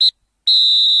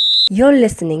You're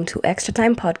listening to Extra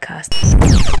Time Podcast.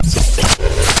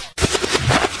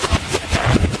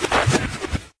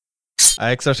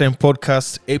 Extra Time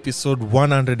Podcast, episode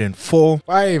 104.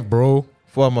 5, bro.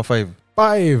 4 or 5?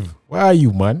 5. Where are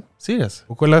you, man? Serious?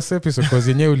 Uko last episode because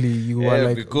you were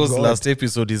like... Because God. last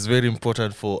episode is very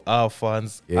important for our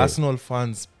fans. Yeah. Arsenal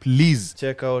fans, please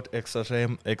check out Extra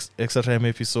Time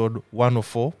episode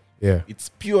 104. Yeah. It's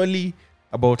purely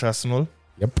about Arsenal.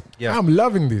 Yep. Yeah. I'm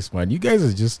loving this, man. You guys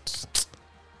are just...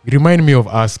 You remind me of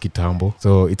us, Kitambo.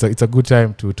 So it's a good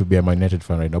time to be a Man United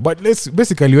fan right now. But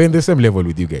basically, we're in the same level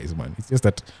with you guys, man. It's just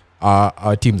that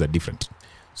our teams are different.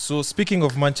 So speaking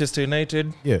of Manchester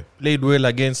United, Yeah. played well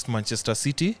against Manchester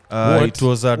City. What? It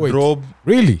was a Wait. draw.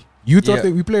 Really? You thought Yeah.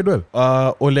 that we played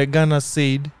well? Ole Gunnar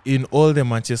said in all the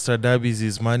Manchester derbies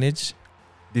he's managed,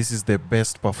 this is the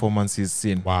best performance he's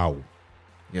seen. Wow.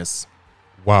 Yes.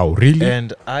 Wow, really?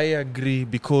 And I agree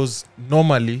because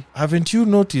normally, haven't you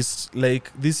noticed,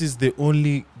 like, this is the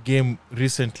only game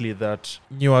recently that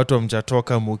new watu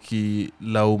mjatoka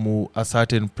mukilaumu a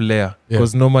certain player.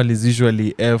 Because normally it's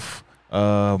usually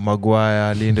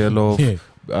Maguire, Lindelof,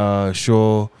 Yeah.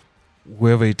 Shaw,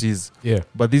 whoever it is. Yeah.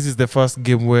 But this is the first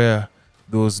game where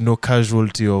there was no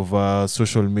casualty of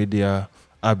social media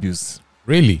abuse.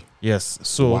 Really? Yes.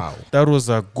 So Wow. that was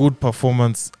a good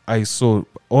performance I saw.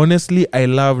 Honestly, I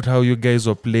loved how you guys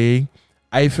were playing.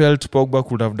 I felt Pogba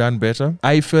could have done better.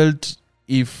 I felt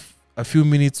if a few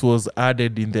minutes was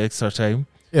added in the extra time,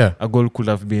 Yeah. a goal could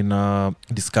have been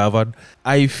discovered.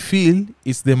 I feel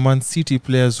it's the Man City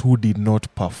players who did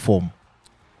not perform.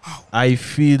 I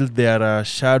feel they are a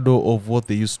shadow of what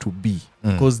they used to be.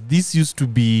 Because this used to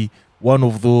be one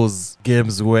of those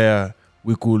games where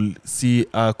we could see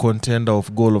a contender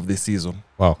of goal of the season.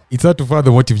 Wow. It's hard to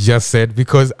fathom what you've just said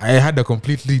because I had a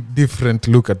completely different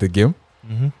look at the game.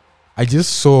 Mm-hmm. I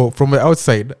just saw from the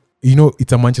outside,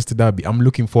 it's a Manchester derby. I'm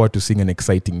looking forward to seeing an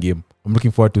exciting game. I'm looking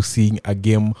forward to seeing a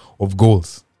game of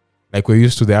goals like we're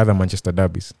used to the other Manchester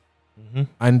derbies. Mm-hmm.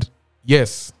 And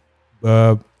yes,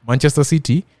 Manchester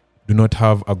City do not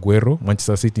have Aguero.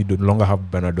 Manchester City no longer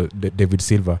have David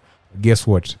Silva. Guess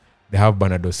what? They have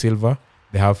Bernardo Silva.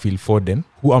 They have Phil Foden,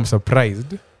 who I'm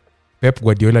surprised Pep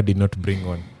Guardiola did not bring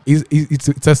on.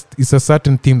 It's a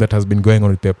certain theme that has been going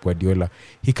on with Pep Guardiola.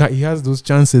 He has those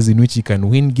chances in which he can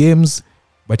win games,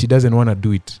 but he doesn't want to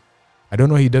do it. I don't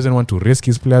know. He doesn't want to risk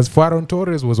his players. Ferran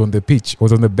Torres was on the bench.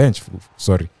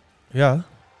 Sorry. Yeah.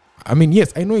 I mean,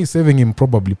 yes, I know he's saving him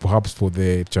perhaps for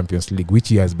the Champions League, which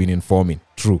he has been informing.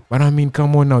 True. But I mean,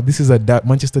 come on now. This is a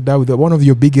Manchester derby, one of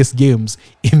your biggest games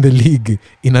in the league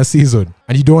in a season.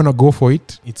 And you don't want to go for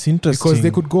it? It's interesting. Because they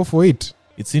could go for it.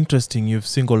 It's interesting you've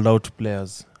singled out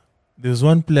players. There's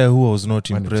one player who I was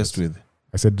not impressed with.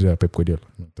 I said Pep Guardiola,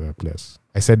 not players.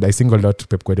 I said I singled out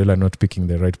Pep Guardiola not picking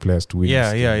the right players to win.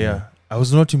 Yeah. I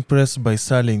was not impressed by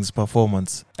Sterling's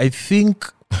performance. I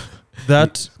think...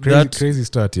 crazy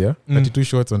start, yeah. 32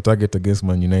 shots on target against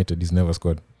Man United. He's never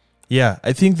scored. Yeah,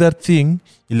 I think that thing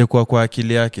ilikuwa kwa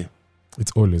akili yake.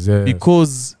 It's always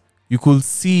because you could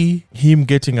see him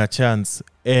getting a chance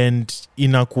and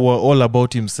inakuwa all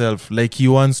about himself. Like he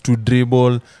wants to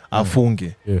dribble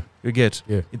afunge. Yeah. You get?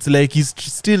 Yeah. It's like he's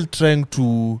still trying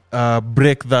to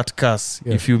break that curse,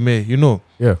 if you may,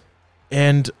 Yeah.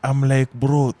 And I'm like,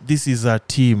 bro, this is a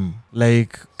team.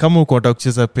 Like, kama uko nataka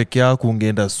kucheza peke yako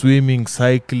ungeenda swimming,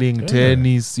 cycling,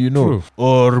 tennis, True.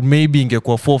 Or maybe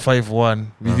ingekuwa 4-5-1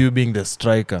 with you being the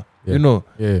striker. Yeah.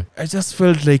 Yeah. I just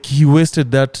felt like he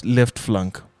wasted that left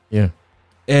flank. Yeah.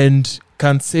 And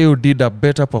Cancelo did a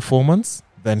better performance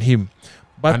than him.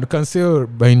 And Cancelo,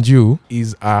 behind you,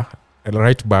 is a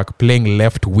right back playing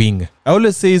left wing. I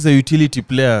always say he's a utility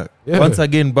player. Yeah. Once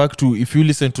again, back to, if you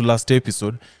listen to last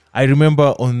episode, I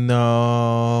remember on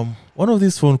one of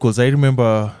these phone calls, I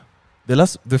remember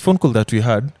the phone call that we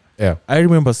had. Yeah. I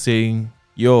remember saying,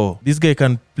 yo, this guy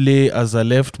can play as a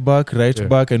left back, right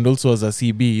back, and also as a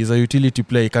CB. He's a utility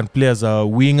player. He can play as a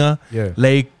winger. Yeah.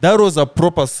 Like, that was a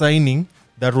proper signing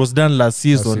that was done last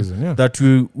season that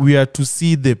we are to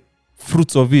see the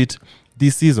fruits of it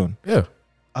this season. Yeah.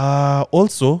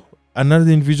 Also, another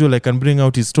individual I can bring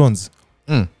out is Stones.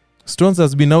 Stones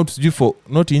has been out for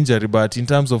not injury, but in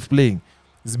terms of playing,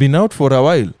 he's been out for a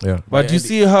while. Yeah. But you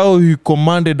see how he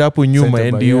commanded up on Numa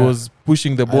and he was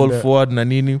pushing the ball forward.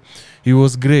 Nanini, he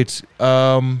was great. You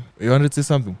wanted to say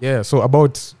something? Yeah. So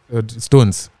about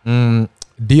Stones,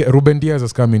 Ruben Diaz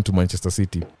has come into Manchester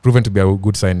City, proven to be a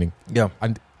good signing. Yeah.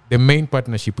 And the main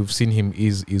partnership we've seen him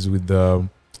is with the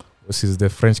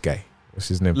French guy. What's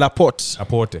his name? Laporte.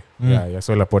 Yeah, I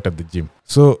saw Laporte at the gym.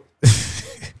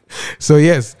 So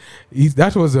yes,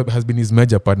 that has been his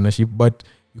major partnership. But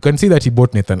you can see that he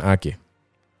bought Nathan Ake.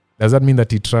 Does that mean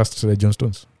that he trusts John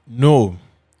Stones? No.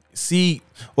 See,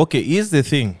 okay, here's the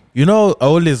thing. You know, I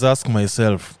always ask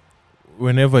myself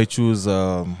whenever I choose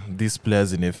these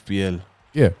players in FPL,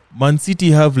 Yeah, Man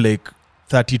City have like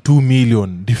 32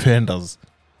 million defenders.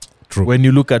 true. When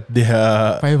you look at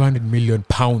their, 500 million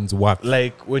pounds worth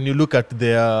like, when you look at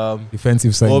their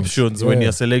defensive signings. options when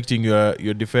you're selecting your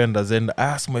defenders, and I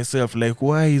ask myself, like,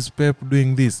 why is Pep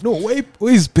doing this? No, why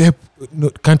is Pep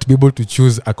can't be able to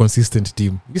choose a consistent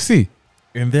team? You see?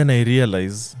 And then I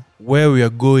realize where we are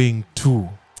going to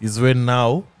is when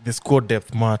now the squad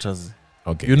depth matters.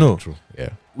 Okay. You know. True. Yeah.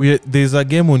 There's a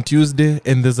game on Tuesday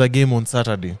and there's a game on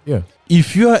Saturday. Yeah.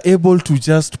 If you are able to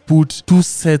just put 2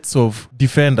 sets of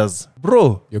defenders,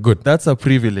 bro, You're good. that's a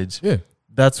privilege. Yeah.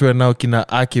 That's where now Kina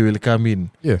Ake will come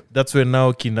in. Yeah. That's where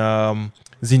now Kina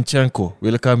Zinchenko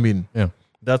will come in. Yeah.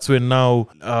 That's where now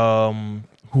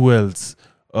who else?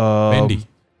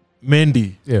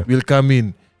 Mendy Yeah. will come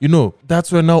in. You know,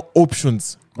 that's where now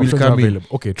options will Options come are in. available.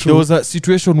 Okay, There true. was a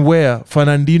situation where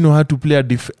Fernandinho had to play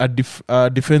a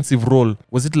defensive role.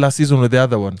 Was it last season or the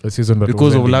other one? The season that Because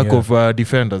was of ending, lack yeah. of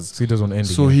defenders. Season ending.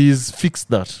 So yeah. he's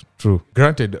fixed that. True.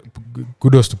 Granted,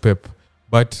 kudos to Pep.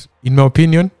 But in my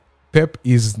opinion, Pep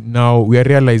is now, we are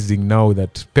realizing now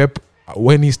that Pep,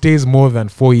 when he stays more than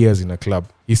 4 years in a club,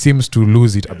 he seems to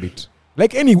lose it a bit.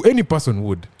 Like any person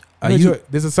would.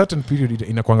 There's a certain period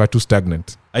in Akwanga too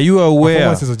stagnant. Are you aware?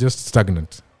 Performances are just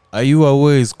stagnant. Are you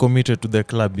aware he's committed to the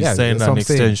club? He signed that's what an I'm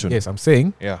saying. extension. Yes, I'm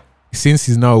saying Yeah. since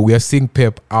he's now, we are seeing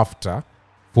Pep after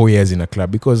 4 years in a club.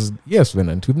 Because yes,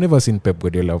 Venant, we've never seen Pep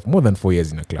Guardiola for more than 4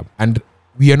 years in a club. And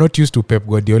we are not used to Pep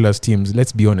Guardiola's teams,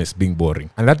 let's be honest, being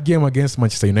boring. And that game against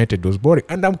Manchester United was boring.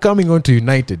 And I'm coming on to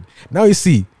United. Now you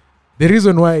see, the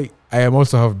reason why I am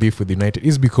also have beef with United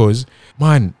is because,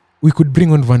 man, we could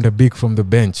bring on Van der Beek from the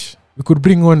bench. We could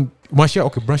bring on Martial.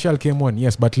 Okay, Martial came on,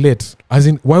 yes, but late. As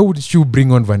in, why would you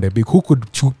bring on Van der Beek? Who could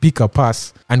pick a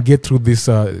pass and get through this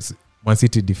Man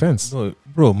City defense? No,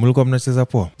 bro, mulikuwa mnacheza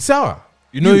poa. Sawa.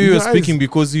 You know you were guys- speaking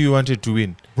because you wanted to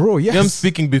win. Bro, yes. I'm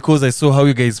speaking because I saw how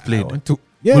you guys I played. want to,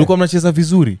 yeah. Mulikuwa mnacheza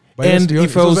vizuri. But And yes,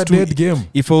 if it I was was a dead game.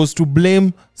 if I was to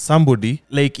blame somebody,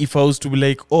 like if I was to be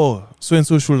like, oh, so and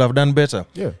so should have done better.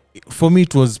 Yeah. For me,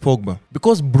 it was Pogba.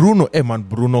 Because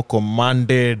Bruno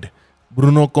commanded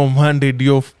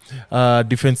your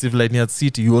defensive line at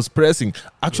City. He was pressing.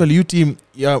 Actually,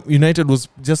 United was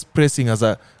just pressing as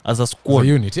a squad. As a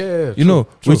unit, yeah. You know,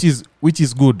 which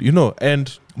is good. You know,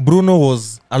 and Bruno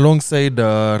was alongside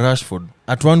Rashford.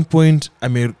 At one point,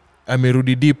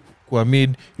 Amerudi deep kwa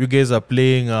mid. You guys are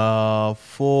playing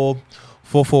 4-4-1-1.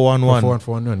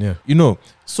 4-1-4-1, yeah. You know,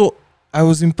 so I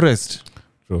was impressed.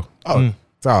 True.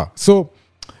 So,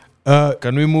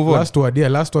 Can we move on? last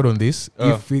word on this.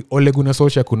 If Ole Gunnar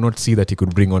Solskjaer could not see that he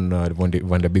could bring on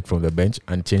Van der Beek from the bench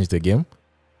and change the game,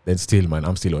 then still, man,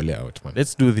 I'm still Ole out, man.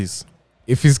 Let's do this.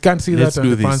 If he can't see Let's that do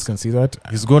and the fans this. can see that,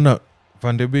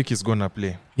 Van der Beek is gonna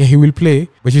play. yeah, he will play.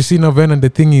 But you see, now, and the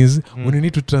thing is, when you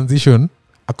need to transition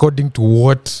according to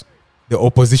what the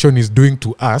opposition is doing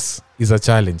to us, is a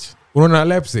challenge. Unaona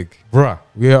Leipzig, bruh,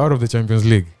 we are out of the Champions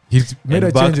League. He's made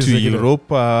And a back change. to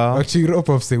Europa. Back to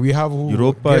Europa, say we have who?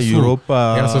 Europa. Real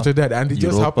Sociedad, and it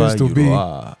just happens to be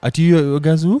At you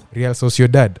guys who? Real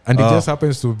Sociedad, and it just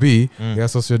happens to be Real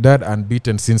Sociedad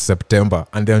unbeaten since September,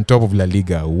 and they're on top of La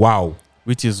Liga. Wow!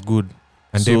 Which is good.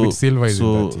 And David Silva is in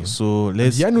that team. So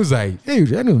let's. Januzaj, hey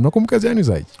Januzaj, nakumbuka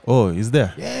Januzaj. Oh, is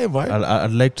there? Yeah, man.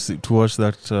 I'd like to watch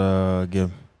that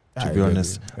game. To be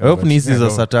honest, yeah, I hope but Nizi za no.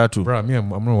 saa tatu. Bro, I'm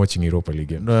not watching Europa League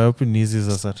game. No, I hope Nizi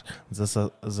za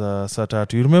saa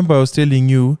tatu. You remember I was telling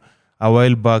you a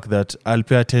while back that I'll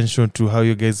pay attention to how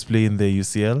you guys play in the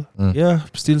UCL. Yeah,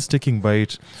 still sticking by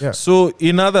it. Yeah. So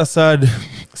in other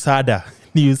sadder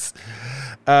news,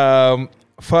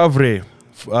 Favre,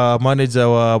 manager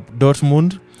of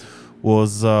Dortmund,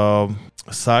 was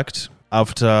sacked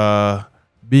after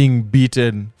being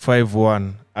beaten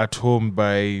 5-1 at home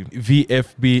by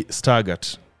VfB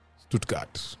Stuttgart.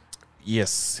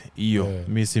 Yes, hiyo. Yeah.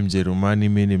 Mi si Mjerumani,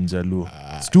 mi ni Mjaluo.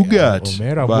 Stuttgart.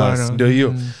 Omera Bas, bwana. ndio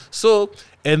hiyo. So,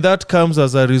 and that comes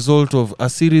as a result of a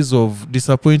series of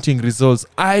disappointing results.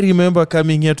 I remember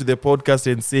coming here to the podcast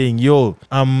and saying, yo,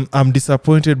 I'm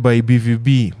disappointed by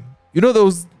BVB. You know, there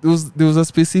was a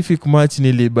specific match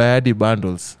nearly by Adi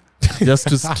Bundles just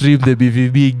to stream the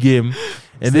BVB game.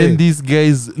 And then these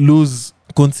guys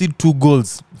concede 2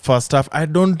 goals first half. I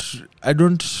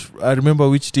remember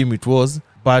which team it was,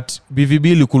 but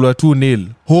BVB likulwa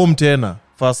 2-0 home tena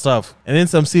first half, and then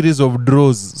some series of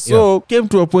draws. So came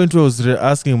to a point where I was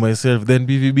asking myself, then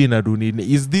BVB naduni,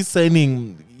 is this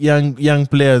signing young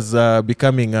players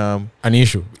becoming an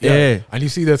issue? Yeah. And you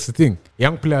see, that's the thing.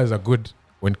 Young players are good,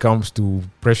 when it comes to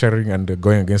pressuring and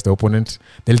going against the opponent,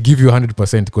 they'll give you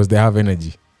 100% because they have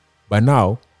energy. But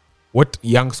now, what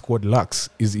young squad lacks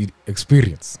is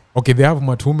experience. Okay, they have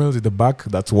Matt Hummels at the back.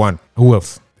 That's one. Who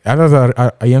else? Others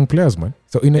are young players, man.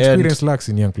 So inexperience lacks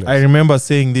in young players. I remember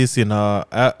saying this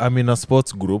I'm in a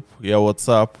sports group,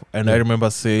 WhatsApp, and I remember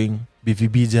saying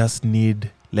BVB just need,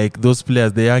 like those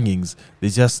players, the youngings, they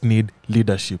just need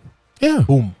leadership. Yeah.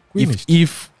 Boom.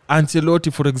 If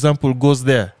Ancelotti, for example, goes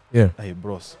there, hey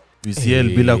bros,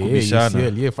 UCL bila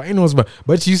kubishana. UCL, finals,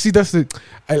 but you see, that's it.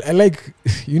 I like,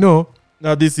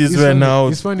 Now this is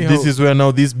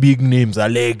where these big names,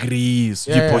 Allegri,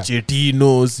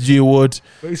 Pochettino, G what.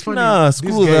 It's funny.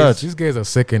 Screw that. These guys are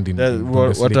second in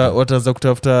Bundesliga. What anza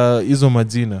kutafuta hizo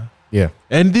majina. Yeah.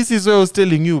 And this is what I was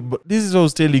telling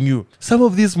you. Some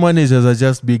of these managers are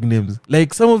just big names.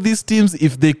 Like some of these teams,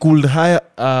 if they could hire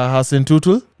Hassan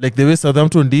Tutul, like the way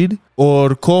Southampton did,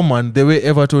 or Coman, the way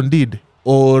Everton did,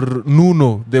 or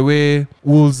Nuno, the way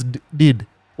Wolves did,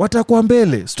 watakuwa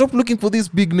mbele. Stop looking for these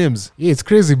big names. Yeah, it's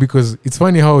crazy because it's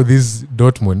funny how this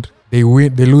Dortmund, they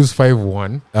lose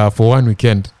 5-1 for one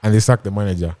weekend and they sack the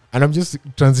manager. And I'm just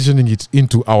transitioning it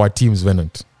into our teams,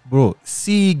 Venant. Bro,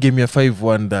 see game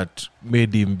 5-1 that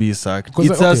made him be sacked.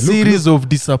 It's a series of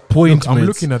disappointments. I'm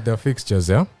looking at their fixtures,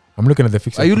 yeah? I'm looking at the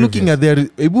fixtures. Are you looking at their...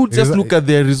 Just look at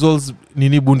their results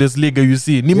in Bundesliga, you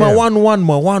see. Nima 1-1,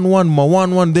 ma 1-1, ma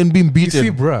 1-1, then being beaten.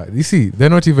 You see, they're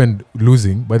not even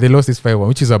losing, but they lost this 5-1,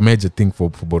 which is a major thing for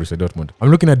Borussia Dortmund. I'm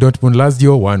looking at Dortmund last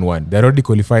year, 1-1. They're already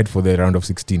qualified for the round of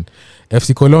 16.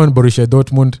 FC Cologne, Borussia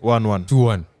Dortmund, 1-1.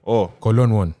 2-1. Oh.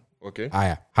 Cologne won. Okay.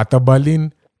 Aya. Hertha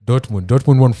Berlin, Dortmund.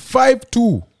 Dortmund won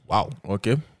 5-2. Wow.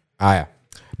 Okay. Aya.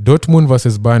 Dortmund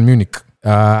versus Bayern Munich.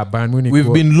 Bayern Munich.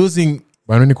 We've been losing...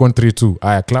 Bayern Munich won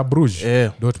 3-2. Club Brugge.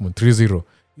 Yeah. Dortmund 3-0.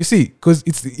 You see, because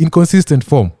it's inconsistent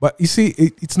form. But you see,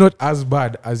 it's not as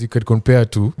bad as you could compare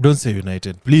to... Don't say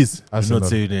United. Please. Arsenal. Do not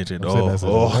say United.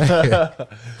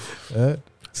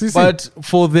 But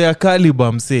for their caliber,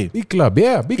 I'm saying... Big club,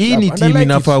 yeah. Big club. Ini team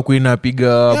inafaa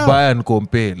kuinapiga Bayern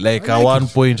compare. Like a 1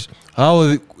 point. How...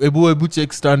 Ebu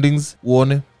check standings.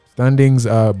 Uone. Standings,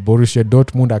 Borussia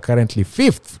Dortmund are currently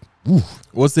 5th. Ooh.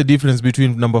 What's the difference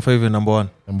between number 5 and number 1?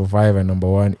 Number 5 and number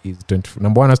 1 is 20.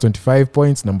 Number 1 has 25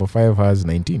 points. Number 5 has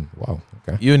 19. Wow.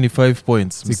 Okay. You only 5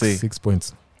 points. 6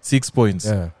 points. 6 points.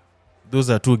 Yeah.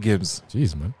 Those are 2 games.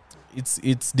 Jeez, man.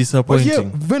 It's disappointing. But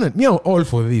yeah, Venant, me, I'm all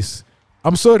for this.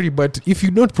 I'm sorry, but if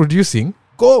you're not producing,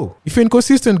 go. If you're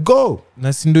inconsistent, go.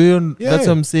 That's what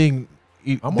I'm saying.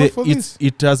 I'm all for this.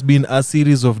 It has been a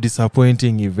series of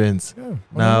disappointing events.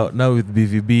 Yeah, now with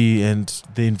BVB and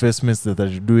the investments that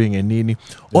they're doing and Nini,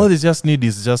 all they just need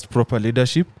is just proper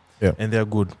leadership, and they're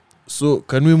good. So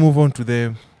can we move on to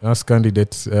the last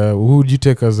candidates? Who would you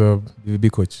take as a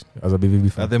BVB coach, as a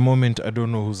BVB fan? At the moment, I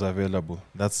don't know who's available.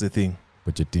 That's the thing.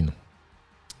 Pochettino.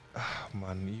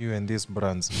 Man, you and these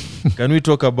brands. Can we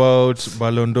talk about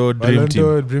Ballon d'Or Dream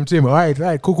Team? Dream Team. All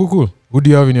right. Cool. Who do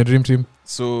you have in your Dream Team?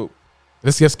 So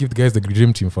let's just give the guys the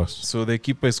Dream Team first. So the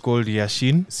keeper is called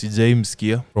Yashin. Sijai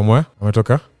msikia. From where?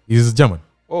 Ametoka? He's German.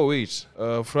 Oh wait,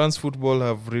 France Football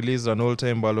have released an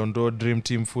all-time Ballon d'Or Dream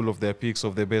Team full of their picks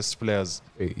of the best players.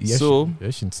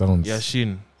 Yashin sounds...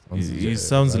 He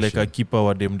sounds like a keeper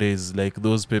of them days, like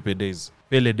those Pepe days.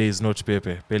 Pele days, not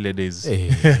Pepe. Pele days. Hey.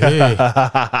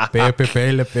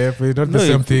 Pepe, not the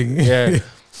same thing. Yeah.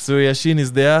 So Yashin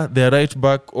is there. Their right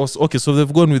back also, okay, so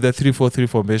they've gone with the 3-4-3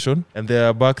 formation, and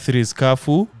their back three is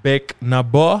Cafu, Beck,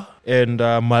 Nabor, and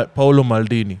Paolo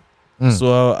Maldini.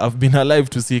 So I've been alive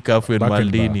to see Cafu and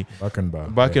Maldini.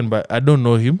 Beckenbauer. I don't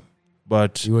know him,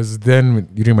 but he was then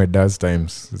during my dad's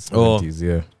times. 70s,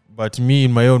 yeah. But me,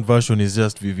 in my own version, is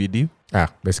just VVD.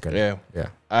 Basically. Yeah.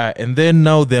 And then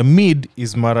now their mid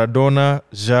is Maradona,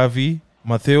 Xavi,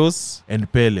 Mateus,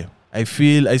 and Pele. I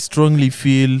strongly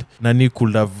feel Nani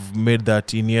could have made that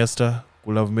Iniesta,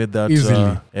 could have made that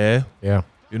easily. Yeah.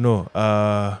 You know,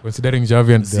 considering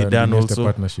Xavi and Zidane also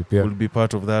partnership, will be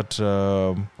part of that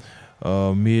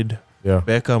mid. Yeah.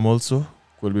 Beckham also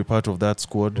could be part of that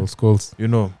squad. Scholes. You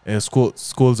know,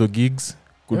 Scholes or Giggs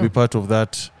could be part of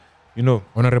that. You know,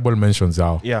 honorable mentions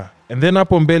out. Yeah. And then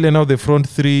up on Bele now the front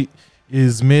three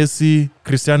is Messi,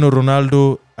 Cristiano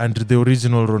Ronaldo, and the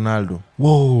original Ronaldo.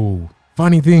 Whoa.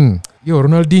 Funny thing.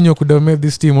 Ronaldinho could have made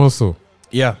this team also.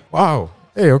 Yeah. Wow.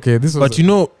 Hey, okay. This was... But you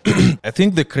know, I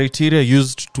think the criteria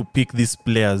used to pick these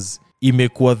players,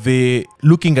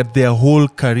 looking at their whole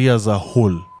career as a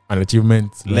whole. And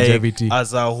achievements, longevity.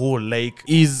 As a whole.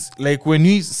 Is when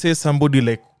you say somebody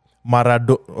like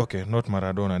Maradona, okay, not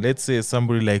Maradona. Let's say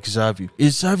somebody like Xavi.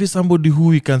 Is Xavi somebody who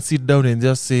we can sit down and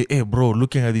just say, hey, bro,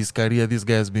 looking at his career, this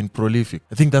guy has been prolific?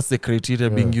 I think that's the criteria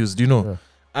being used, you know. Yeah.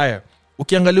 Aya,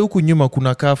 ukiangalia huku nyuma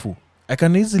kuna Kafu. I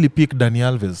can easily pick Dani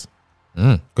Alves.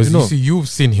 Because you've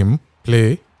seen him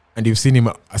play and you've seen him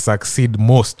succeed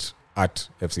most at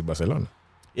FC Barcelona.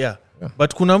 Yeah.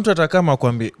 But kuna mtu atakama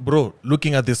kwambi, bro,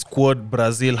 looking at the squad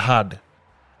Brazil had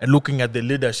and looking at the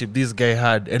leadership this guy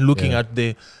had and looking at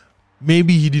the,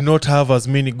 maybe he did not have as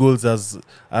many goals as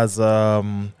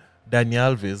Dani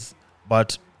Alves,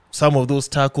 but some of those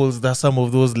tackles, that some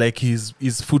of those, like his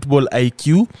football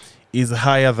IQ is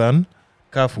higher than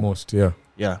Cafu. Most, yeah.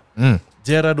 Yeah.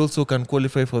 Gerrard also can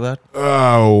qualify for that.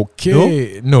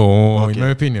 Okay. No, Okay. in my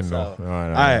opinion, So,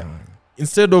 no.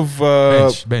 Instead of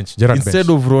Bench. Gerrard instead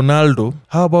bench. of Ronaldo,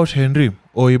 how about Henry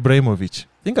or Ibrahimovic?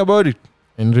 Think about it.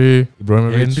 Henry,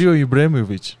 Ibrahimovic. Henry or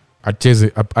Ibrahimovic?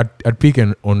 I'd pick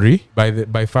Henry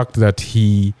by fact that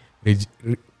he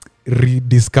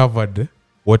rediscovered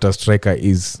what a striker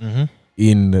is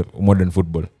in modern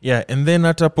football. Yeah, and then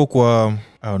atapo kwa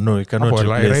no, you cannot Apo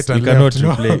replace. right and You cannot left,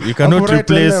 no. replace. You cannot Apo right and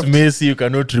replace left. Messi. You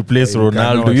cannot replace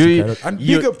Ronaldo. You cannot. And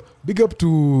big up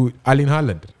to Erling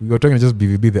Haaland. We were talking just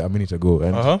BVB a minute ago,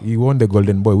 and he won the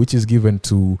Golden Boy, which is given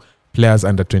to players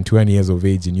under 21 years of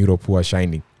age in Europe who are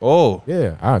shining. Oh,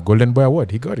 Yeah, Golden Boy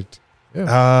award. He got it.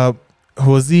 Yeah.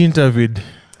 was he interviewed?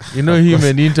 You know him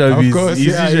in interviews. Of course,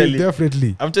 he's usually,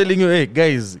 definitely. I'm telling you, hey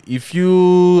guys, if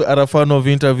you are a fan of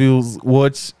interviews,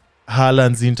 watch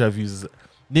Haaland's interviews.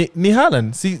 Ni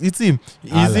Haaland, see, it's him.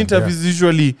 His Haaland, interviews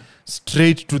usually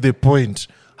straight to the point.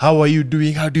 How are you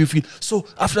doing? How do you feel? So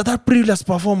after that previous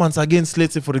performance against,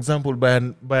 let's say, for example,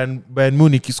 Bayern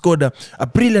Munich, he scored a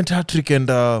brilliant hat-trick and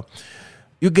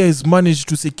you guys managed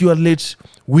to secure late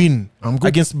win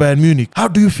against Bayern Munich. How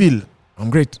do you feel? I'm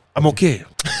great. I'm okay.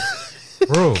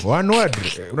 Bro, one word.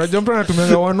 Unajumpa na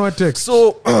tumega one word text.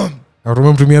 So I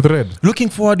remember me a thread. looking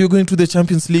forward, you're going to the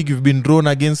Champions League. You've been drawn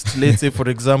against, let's say, for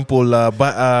example,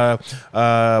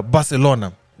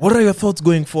 Barcelona. What are your thoughts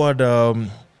going forward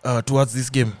towards this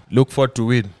game? Look forward to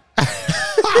win.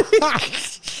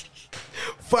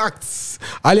 Facts.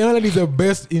 Erling Haaland is the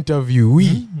best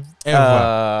interviewee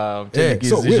ever.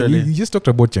 So we just talked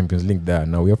about Champions League there.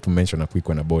 Now we have to mention a quick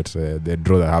one about the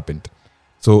draw that happened.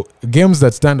 So games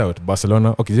that stand out: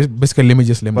 Barcelona. Okay, just basically let me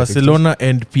just Barcelona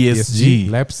and PSG.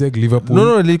 Leipzig, Liverpool.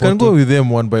 No, you can Porto. go with them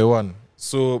one by one.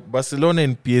 So Barcelona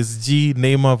and PSG,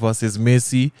 Neymar versus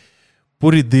Messi.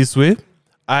 Put it this way,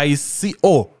 I see.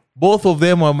 Oh, both of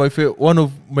them are one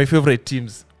of my favorite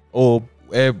teams. Or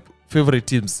favorite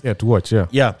teams. Yeah, to watch. Yeah.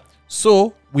 Yeah.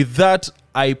 So with that,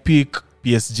 I pick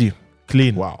PSG.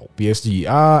 Clean. Wow, PSG.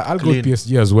 I'll go Clean. with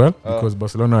PSG as well because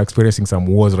Barcelona are experiencing some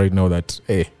wars right now that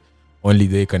only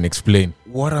they can explain.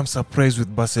 What I'm surprised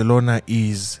with Barcelona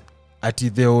is at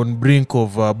their own brink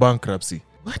of bankruptcy.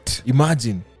 What?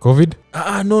 Imagine. COVID?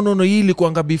 No. Hii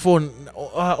ilikuanga before.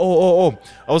 I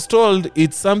was told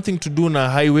it's something to do na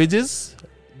high wages.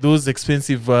 Those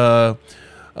expensive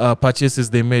purchases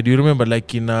they made. You remember like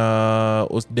kina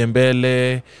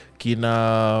Dembele,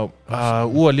 kina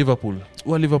who are Liverpool?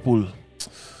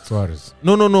 Suarez.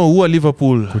 No. Who are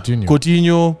Liverpool?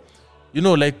 Coutinho. You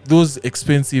know, like those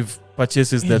expensive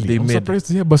purchases that they I'm made. surprised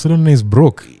to hear Barcelona is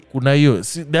broke. Kuna hiyo.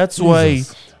 See, that's why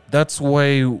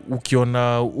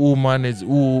ukiona who manage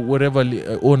whatever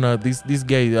owner this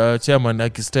guy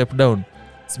chairman step down,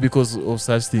 it's because of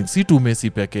such things. See to Messi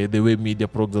peke, the way media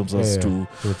programs us to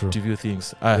view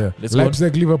things. Let's go.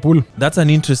 Leipzig, Liverpool. That's an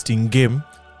interesting game.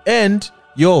 And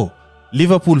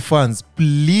Liverpool fans,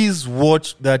 please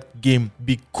watch that game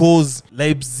because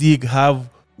Leipzig have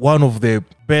one of the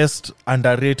best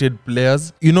underrated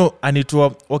players. You know,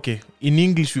 okay, in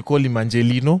English we call him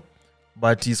Angelino,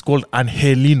 but he's called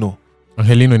Angelino.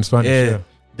 Angelino in Spanish,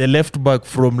 The left back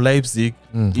from Leipzig.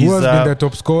 Who has been their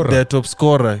top scorer? Their top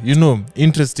scorer. You know,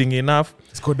 interesting enough,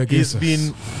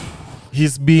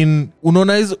 he's been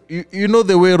you know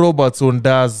the way Robertson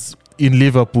does in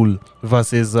Liverpool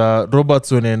versus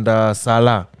Robertson and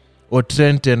Salah or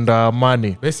Trent and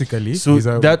Mane. Basically, so he's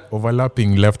that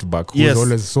overlapping left back who's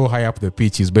always so high up the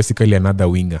pitch. He's basically another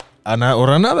winger. Or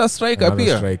another striker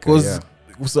pia. Because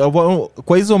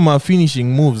kwa hizo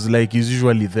finishing moves, like he's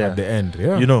usually there at the end,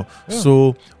 you know.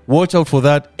 So watch out for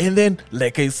that. And then,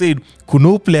 like I said,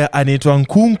 kuno player anaitwa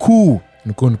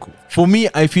Nkunku. For me,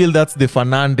 I feel that's the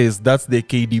Fernandes, that's the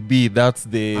KDB, that's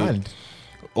the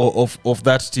of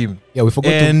that team. Yeah, we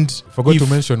forgot to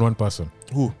mention one person.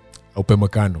 Who?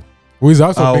 Upamecano, who is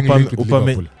also being linked with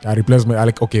Liverpool. A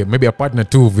replacement, maybe a partner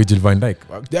to Virgil van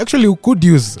Dijk. They actually could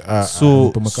use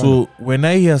so when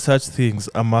I hear such things,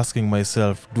 I'm asking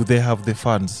myself, do they have the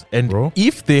funds? And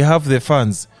if they have the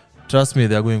funds, trust me,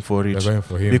 they're going for it. They're going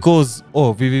for him. Because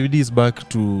VVD is back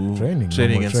to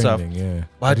training and stuff. Yeah.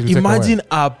 But imagine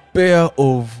a pair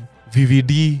of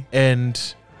VVD and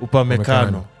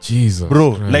Upamecano. Jesus,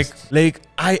 Bro, Christ. like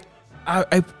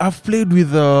I've played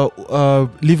with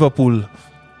Liverpool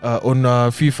on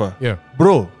FIFA. Yeah.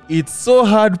 Bro, it's so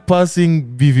hard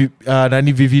passing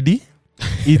VVD.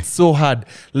 It's so hard.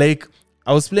 Like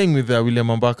I was playing with William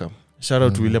Mbaka. Shout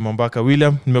out to William Mbaka.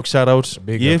 William, milk shout out.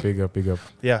 Big up.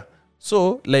 Yeah.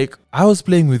 So like I was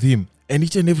playing with him, and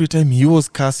each and every time he was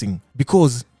cussing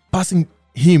because passing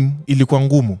him ilikuwa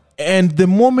ngumu. And the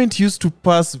moment he used to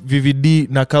pass VVD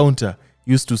na counter,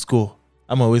 he used to score.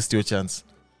 I'ma waste your chance.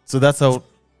 So that's how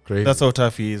Crazy. That's how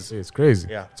tough he is. It's crazy.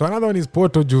 Yeah. So another one is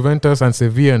Porto, Juventus, and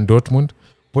Sevilla and Dortmund.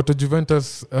 Porto,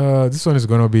 Juventus. This one is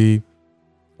gonna be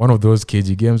one of those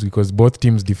KG games because both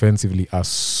teams defensively are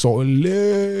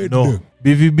solid. No,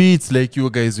 BVB, it's like you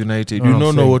guys United. You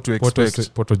don't know what to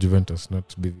expect. Porto, Juventus, not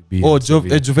BVB. Oh,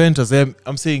 Juventus.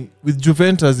 I'm saying with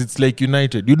Juventus, it's like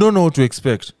United. You don't know what to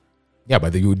expect. Yeah,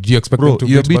 but do you expect Bro, them to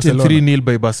you're beat beaten Barcelona? 3-0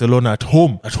 by Barcelona at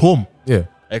home. At home. Yeah.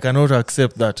 I cannot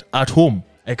accept that. At home.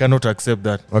 I cannot accept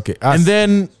that. Okay. And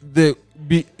then the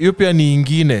European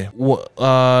ingine,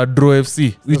 Draw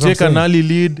FC. We That's what take I'm an saying. early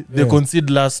lead, they Yeah. concede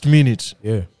last minute.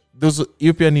 Yeah. Those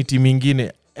European team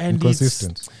ingine. And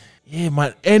Inconsistent. yeah,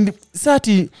 man. And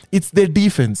Sati, it's the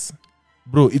defense.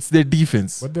 Bro, it's the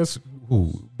defense. What does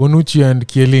who? Bonucci and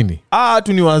Chiellini.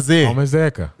 Tuni wazee.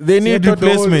 Wamezeeka. They need See, I thought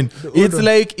replacement. the old-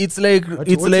 It's like what's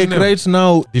his like name? right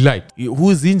now, Delight.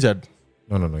 who's injured?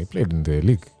 No. He played in the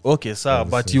league. Okay, sir, Yeah,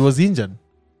 but so- he was injured.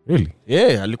 Really?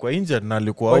 Yeah, alikuwa injured na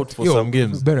alikuwa out for some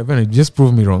games. Ben, just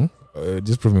prove me wrong.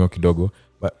 Just prove me wrong, kidogo.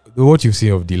 But what you see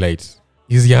of Delight,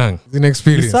 he's young. He's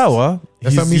inexperienced. Ni sawa.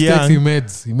 There's some He's mistakes young.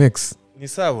 he makes. Ni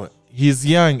sawa. He's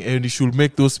young and he should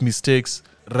make those mistakes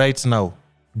right now.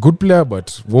 Good player,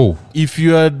 but whoa. If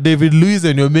you are David Luiz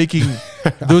and you're making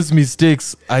those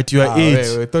mistakes at your age,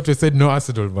 I thought you said no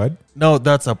Arsenal, man. now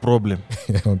that's a problem.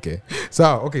 Okay. So,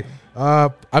 okay.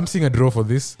 I'm seeing a draw for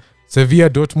this. Sevilla,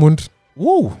 Dortmund.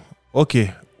 Whoa.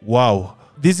 Okay. Wow.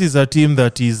 This is a team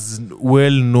that is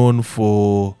well known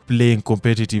for playing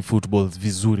competitive football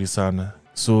vizuri sana.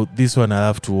 So this one I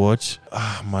have to watch.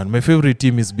 Man, my favorite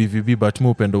team is BVB, but mi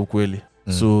upenda ukweli.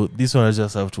 So this one I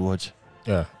just have to watch.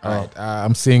 Yeah. All right.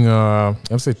 I'm saying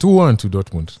 2-1 to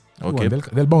Dortmund. 2-1. Okay.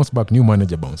 They'll bounce back. New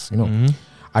manager bounce. You know. Mhm.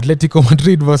 Atletico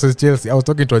Madrid versus Chelsea. I was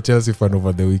talking to a Chelsea fan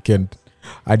over the weekend,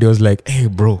 and he was like, "Hey,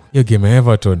 bro, your game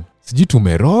Everton. Sijui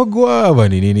tumerogwa ama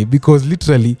ni nini?" Because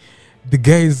literally, the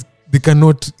guys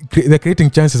they're creating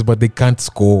chances, but they can't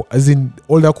score. As in,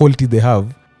 all the quality they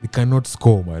have, they cannot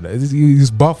score, man.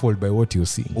 He's baffled by what you're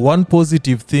seeing. One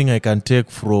positive thing I can take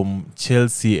from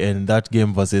Chelsea and that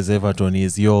game versus Everton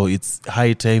is, it's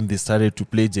high time they started to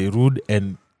play Giroud,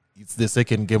 and it's the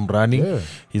second game running. Yeah.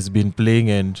 He's been playing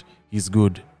and he's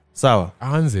good. Sawa.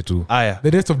 Anze too. Aya.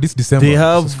 The rest of this December,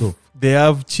 let's go. They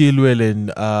have Chilwell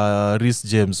and Reece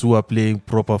James who are playing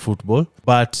proper football,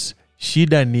 but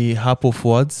shida ni hapo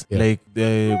forwards, Yeah. like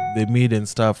the mid and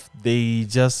stuff, they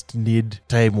just need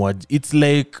time. It's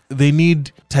like they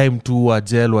need time to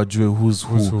wajel wajue who's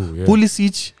who. Yeah.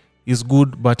 Pulisic is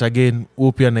good, but again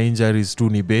upia na injuries tu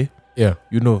ni be, Yeah.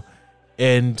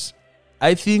 and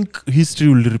I think history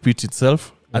will repeat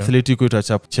itself. Yeah. Atletico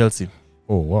itachap Chelsea.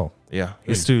 Oh, wow. Yeah,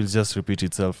 history will just repeat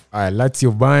itself.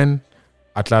 Lazio, Bayern,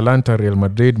 Atalanta, Real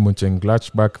Madrid,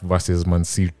 Mönchengladbach versus Man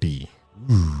City.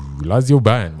 Ooh, Lazio,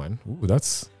 Bayern, man. Ooh,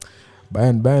 that's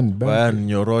Bayern. Bayern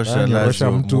nyorosha Bayern nyorosha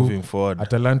Lazio mtu. moving forward.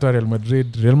 Atalanta, Real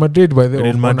Madrid by the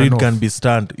Real Madrid can be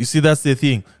stunned. You see, that's the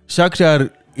thing. Shakhtar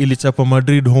ilichapa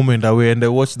Madrid home and away, and I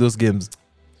watched those games.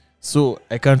 So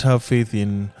I can't have faith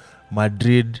in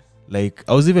Madrid. Like,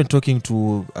 I was even talking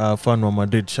to a fan of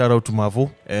Madrid. Shout out to Mavo.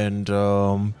 And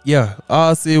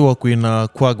I say wako in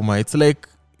Quagma. It's like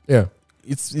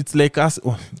it's like us.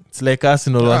 It's like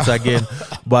Arsenal once again.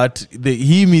 But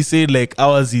he said like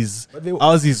ours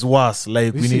is worse.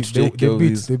 Like we need to take care of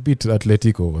this. They beat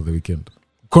Atletico over the weekend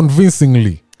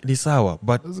convincingly. This hour,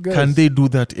 but Those guys. can they do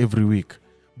that every week,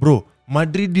 bro?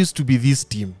 Madrid used to be this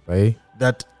team Right?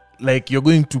 that like you're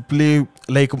going to play,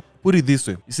 like, put it this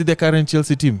way, you see the current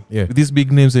Chelsea team, Yeah. with these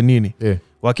big names and nini, Yeah.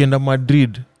 wakenda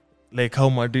Madrid, like how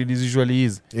Madrid usually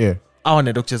is, Yeah. our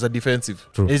doctors are defensive.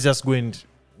 True. It's just going,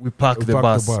 we park the Back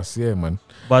bus. Yeah, man.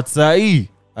 But sahi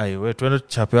wewe tuende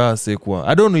chapea sekwa.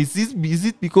 I don't know, is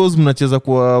it because mnacheza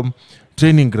kwa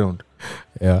training ground?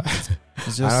 Yeah.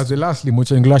 It's And just lastly,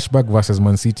 Mönchengladbach versus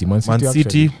Man City. Man actually.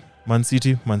 City. In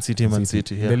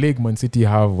Yeah. the league, Man City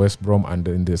have West Brom, and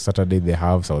in the Saturday they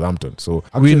have Southampton. So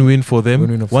Win-win for them.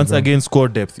 win-win for Once them. again, score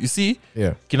depth. You see,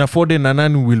 yeah, Kina Foden and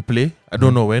Nani will play. I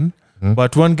don't know when. Mhm.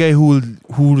 But one guy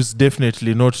who's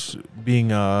definitely not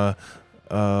being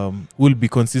will be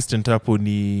consistent hapo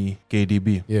ni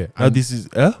KDB. Yeah. Now this is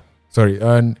Sorry,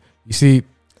 and you see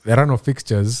the run of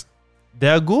fixtures. they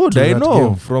are good. To I that know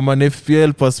game. from an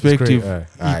FPL perspective.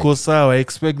 Right. Iko sawa. I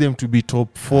expect them to be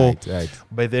top 4 Right.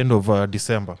 by the end of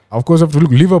December. Of course, have to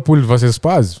look Liverpool versus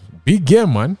Spurs. Big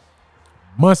game, man.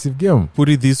 Massive game. Put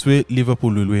it this way,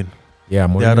 Liverpool will win. Yeah,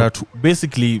 They Mourinho. are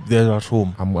basically they're at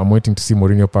home. I'm waiting to see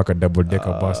Mourinho park a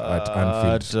double-decker bus at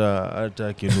Anfield.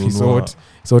 At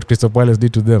So what Crystal Palace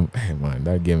did to them. Hey, man,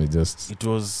 that game is just... it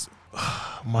was,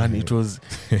 man, it was.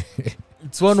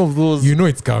 It's one of those. You know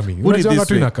it's coming. Put it Unajua this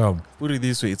watu way. inakam. Put it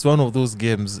this way, it's one of those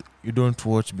games you don't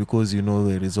watch because you know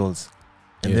the results,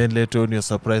 and then later on you're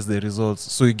surprised the results.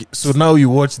 So now you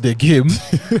watch the game,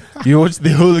 you watch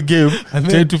the whole game, And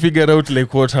trying to figure out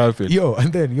like what happened.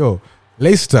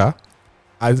 Leicester,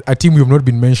 as a team we've not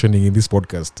been mentioning in this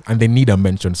podcast, and they need a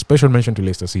mention, special mention to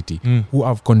Leicester City, who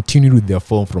have continued with their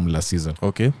form from last season.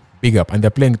 Okay. Big up. And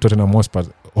they're playing Tottenham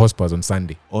Hotspurs on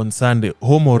Sunday. On Sunday,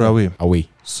 home or away? Away.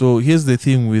 So here's the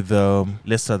thing with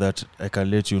Leicester that I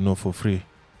can let you know for free.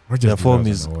 Their form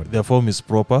is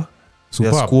proper.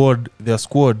 Superb. Their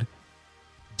squad.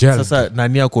 Gelled. Sasa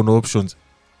nani ako na options?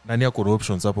 Nani ako na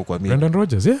options hapo kwa mimi? Brendan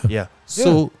Rodgers, yeah. Yeah.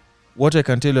 So what I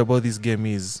can tell you about this game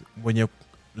is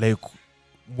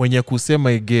mwenye kusema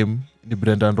a game ni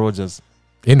Brendan Rodgers.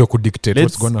 Endo could dictate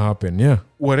what's going to happen, yeah.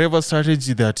 Whatever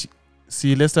strategy that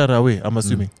see Leicester are away, I'm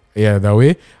assuming. Yeah, that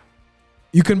way.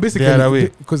 You can basically... They are away.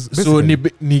 Because So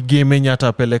ni game yenye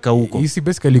atapeleka huko. You see,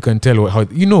 basically you can tell how...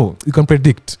 you can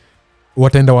predict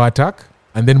what end our attack,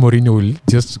 and then Mourinho will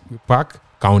just pack,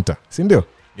 counter. Sindio?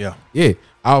 Yeah. Yeah.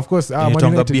 Of course, Man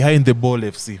United, behind the ball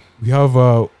FC. we have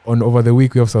over the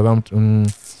week we have Southampton,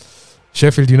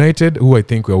 Sheffield United, who I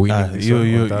think we are winning. This one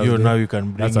on Thursday. Now you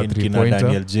can bring That's a in Kina 3-pointer.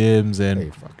 Daniel James and Hey,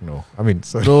 fuck no. I mean,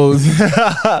 sorry. those.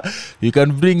 You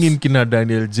can bring in Kina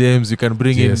Daniel James. You can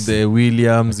bring Yes. in the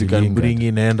Williams. You can Lingard. bring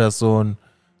in Henderson.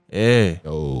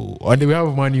 Oh, and we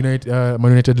have Man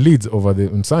United Leeds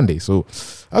on Sunday. So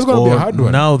that's going to be a hard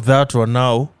one. Now that one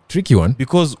now. Tricky one.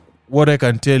 Because what I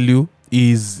can tell you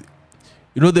is,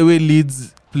 you know the way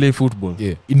Leeds play football?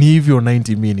 Yeah. In hivyo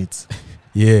 90 minutes.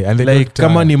 Yeah, and they Like, got,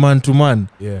 kama ni man to man,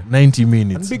 yeah. 90 And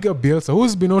minutes. big up Bielsa,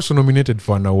 who's been also nominated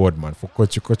for an award, man, for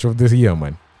coach of the year,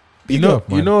 man. Big up,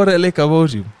 man. You know what I like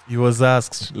about him? He was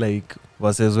asked, like,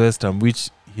 versus West Ham, which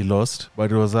he lost, but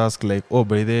he was asked, like, oh,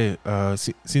 by the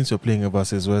way, since you're playing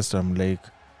versus West Ham, like,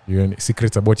 You have any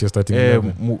secrets about your starting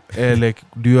 11? Like,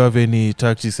 do you have any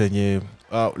tactics enye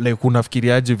like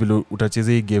unafikiriaje vile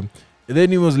utacheza hii game? And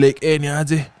then he was like,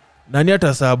 niaje nani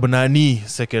atasabu nani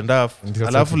second half,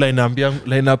 alafu line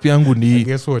up yangu ni And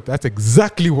guess what? That's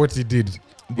exactly what he did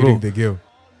during the game.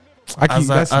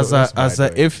 as a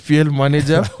FPL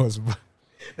manager. That was bad.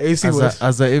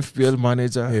 As a FPL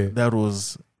manager, Yeah.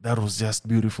 that was just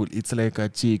beautiful. It's like a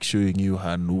chick showing you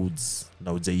her nudes.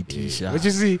 Na ujaitisha. But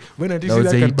you see, when I did That see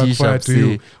was that can 80 backfire to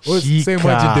you. Shika. Same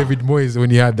imagine David Moyes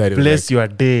when he had that. It was Bless your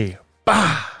day.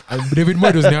 and David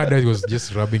Moyes was near that. He was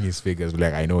just rubbing his fingers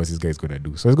like, I know what this guy's going to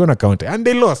do. So he's going to counter. And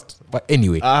they lost. But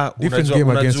anyway, different game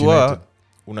against United.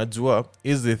 Unajua,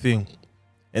 here's the thing.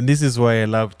 And this is why I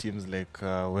love teams like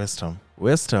West Ham.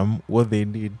 West Ham, what they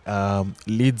did,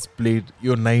 Leeds played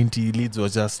your 90. Leeds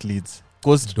was just Leeds.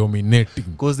 Dominating.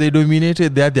 Because they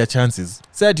dominated, they had their chances.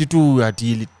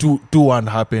 2-1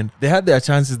 happened. They had their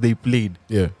chances, they played.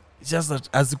 Yeah. It's just that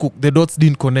the dots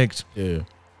didn't connect. Yeah.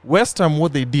 West Ham,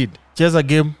 what they did, chase a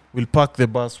game, will park the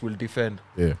bus, will defend.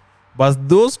 Yeah. But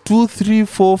those 2, 3,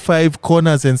 4, 5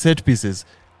 corners and set pieces,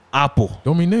 Apple.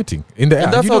 Dominating. In the air.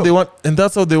 And that's how they want. And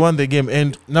that's how they won the game.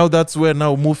 And now that's where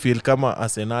now Mufil kama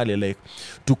Arsenal like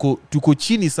tuko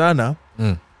chini sana.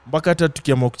 Mpaka hata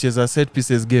tukiamua kucheza set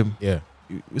pieces game. Yeah.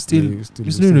 We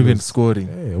still even scoring.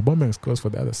 Hey, Aubameyang scores for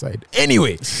the other side.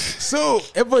 Anyway, so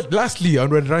lastly,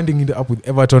 and we're rounding it up with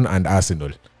Everton and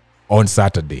Arsenal on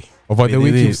Saturday. Over the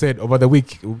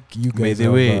week, you guys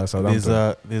have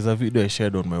Southampton. There's a video I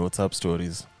shared on my WhatsApp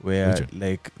stories where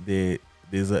like the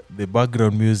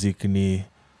background music ni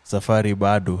Safari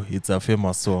Bado. It's a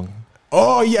famous song.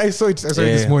 Oh yeah, I saw it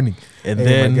this morning. And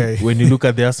then when you look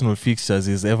at the Arsenal fixtures,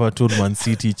 is Everton, Man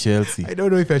City, Chelsea. I don't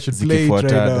know if I should play it right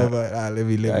now, but let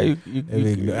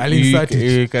me. I'll insert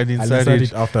it. You can insert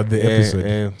it after the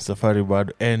episode. Safari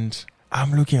Bado. And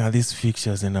I'm looking at these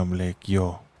fixtures and I'm like,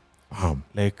 yo,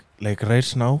 like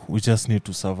right now we just need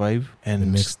to survive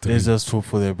and let's just hope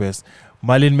for the best.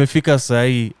 Malin mefika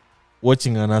sahi,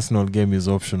 watching an Arsenal game is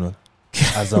optional.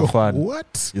 As a fan,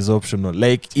 what is optional?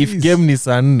 Like if game ni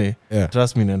saa 4,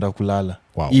 trust me, naenda kulala.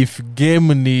 Wow. If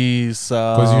game ni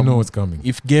saa, because you know what's coming.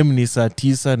 If game ni saa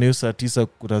 9, na hiyo saa 9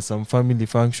 kuna some family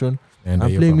function, I'm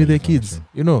playing with the kids.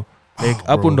 You know. Like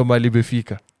hapo ndo mali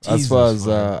befika as far as Jesus,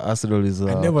 Arsenal is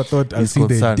I never thought I'd is see the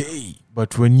concerned. day.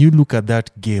 But when you look at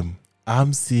that game,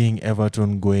 I'm seeing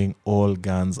Everton going all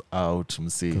guns out,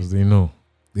 msi. Because they know.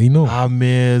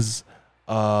 James,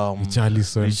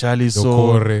 Richarlison, Richarlison,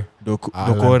 Dokore,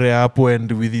 Dokore hapo,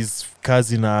 and with his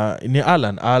cousin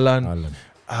Alan. Alan.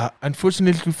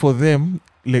 Unfortunately for them,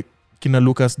 like Kina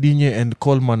Lucas Digne and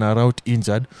Coleman are out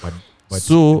injured. But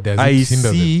So does it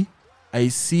hinder them? I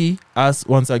see us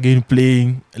once again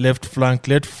playing left flank.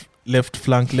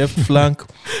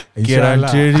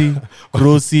 Inshallah. Terry,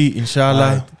 Grossi,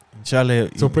 inshallah.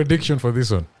 So prediction for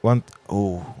this one.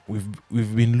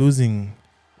 We've been losing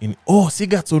in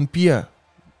Sigurdsson Pia,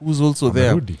 who's also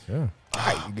there. Rudy, yeah.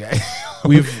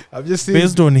 We've I've just seen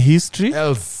based on history,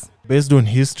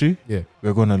 Yeah.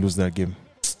 we're gonna lose that game.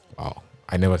 Wow.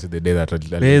 I never see the day that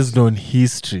Based on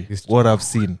history, what I've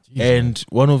seen. Jeez, And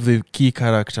one of the key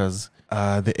characters,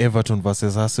 the Everton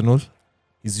versus Arsenal,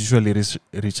 is usually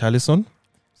Richarlison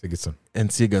Sigurdsson. and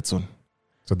Sigurdsson.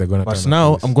 So they're gonna. But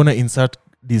now I'm gonna insert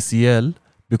DCL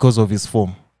because of his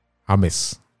form.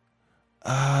 James.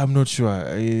 I'm not sure.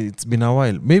 It's been a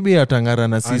while. Maybe Atangara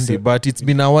na Sisi, but it's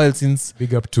been a while since.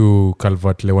 Big up to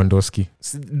Calvert Lewandowski.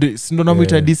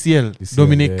 Sindonamuita Yeah. DCL. DCL,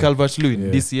 Dominic yeah. Calvert-Lewin,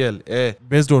 Yeah. DCL.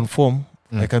 Based on form,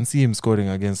 Mm. I can see him scoring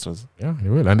against us. Yeah, he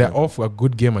will. And they're off a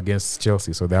good game against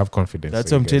Chelsea, so they have confidence. That's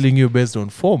So what I'm you guys- telling you, based on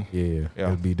form. Yeah, Yeah.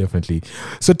 it'll be definitely.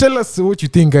 So tell us what you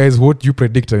think, guys. What you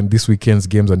predict on this weekend's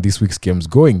games and this week's games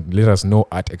going. Let us know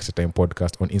at Extra Time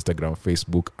Podcast on Instagram,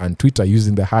 Facebook, and Twitter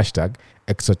using the hashtag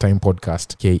Extra Time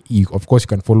Podcast KE. Of course, you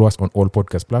can follow us on all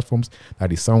podcast platforms.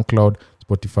 That is SoundCloud,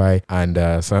 Spotify, and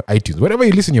iTunes. Wherever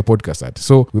you listen your podcast at.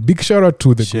 So a big shout out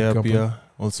to the Share, good company. Pia.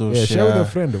 Also, Yeah, share with a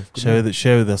friend.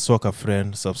 Share with a soccer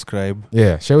friend. Subscribe.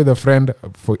 Yeah, share with a friend.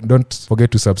 Don't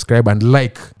forget to subscribe and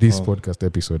like this Oh. podcast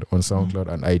episode on SoundCloud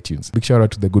and iTunes. Big shout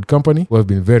out to the good company who have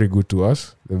been very good to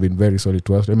us. They've been very solid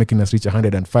to us. They're making us reach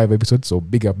 105 episodes. So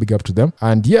big up to them.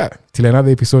 And yeah, till another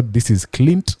episode, this is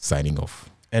Clint signing off.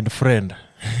 And friend.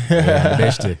 Yeah,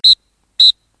 best day.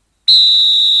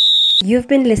 You've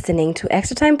been listening to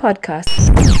Extra Time Podcast.